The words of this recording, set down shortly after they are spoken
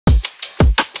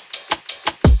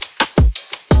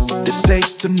This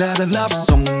age to not a love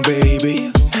song,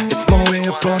 baby. It's more way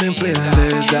of putting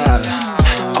feelings out.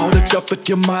 All the traffic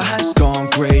in my head's gone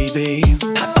crazy.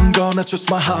 I'm gonna trust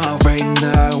my heart right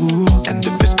now. And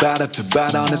if it's better to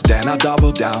bet honest, then I'll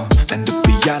double down. And if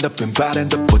we end up in bed, and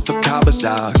put the covers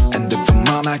out. And if I'm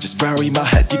on, I just bury my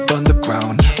head deep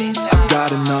underground. I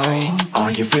gotta know,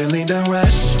 are you feeling the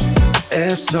rush?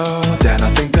 If so, then I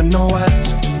think I know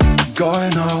what's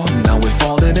going on. Now we're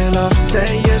falling in love,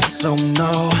 say yes or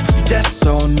no. Yes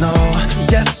or no,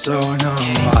 yes or no.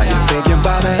 Are you thinking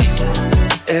about us?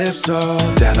 If so,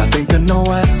 then I think I know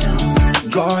what's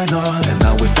going on. And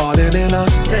now we're falling in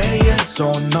love, say yes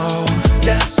or no.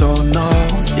 Yes or no,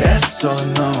 yes or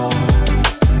no.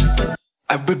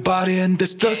 Everybody in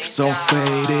this stuff so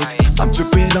faded. I'm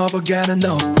tripping up again and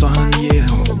no stun you.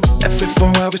 If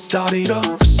before we started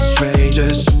off as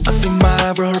strangers, I think my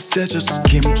error if they just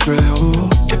came true.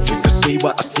 If you could see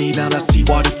what I see, now I see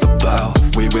what it's about.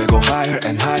 We will go higher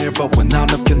and higher, but we're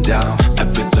not looking down.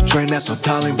 If it's a train that's so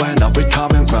darling, when are we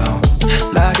coming round?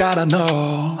 I gotta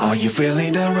know, are you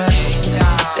feeling the rush?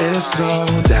 If so,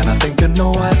 then I think I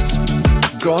know what's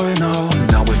going on.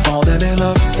 Now we're falling in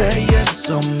love, say yes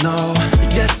or no.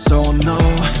 Yes or no,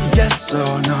 yes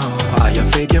or no. Are you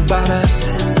thinking about us?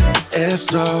 If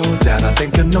so, then I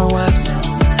think I know what's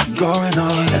going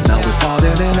on. And now we're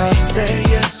falling in love, say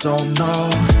yes or no.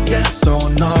 Yes or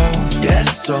no,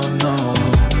 yes or no.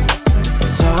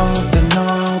 Something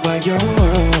about you.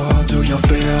 Do you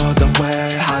feel the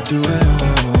way I do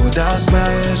it? There's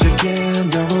magic in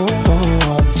the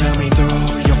room. Tell me, do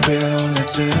you feel it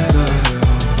too?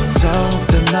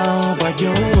 Something about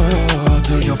you.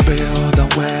 Do you feel the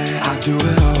way I do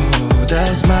it?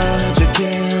 There's magic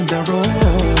in the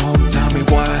room. Tell me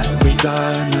what we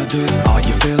gonna do. Are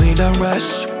you feeling the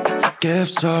rush? If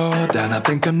so, then I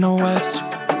think I know what's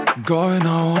going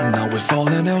on. Now we're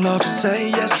falling in love, say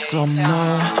yes or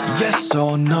no. Yes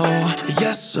or no,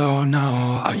 yes or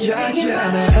no. Oh yeah,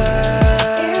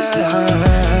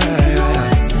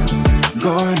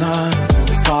 going on,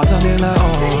 falling in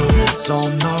love. Yes or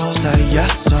no, say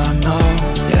yes or no.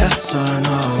 Yes or no.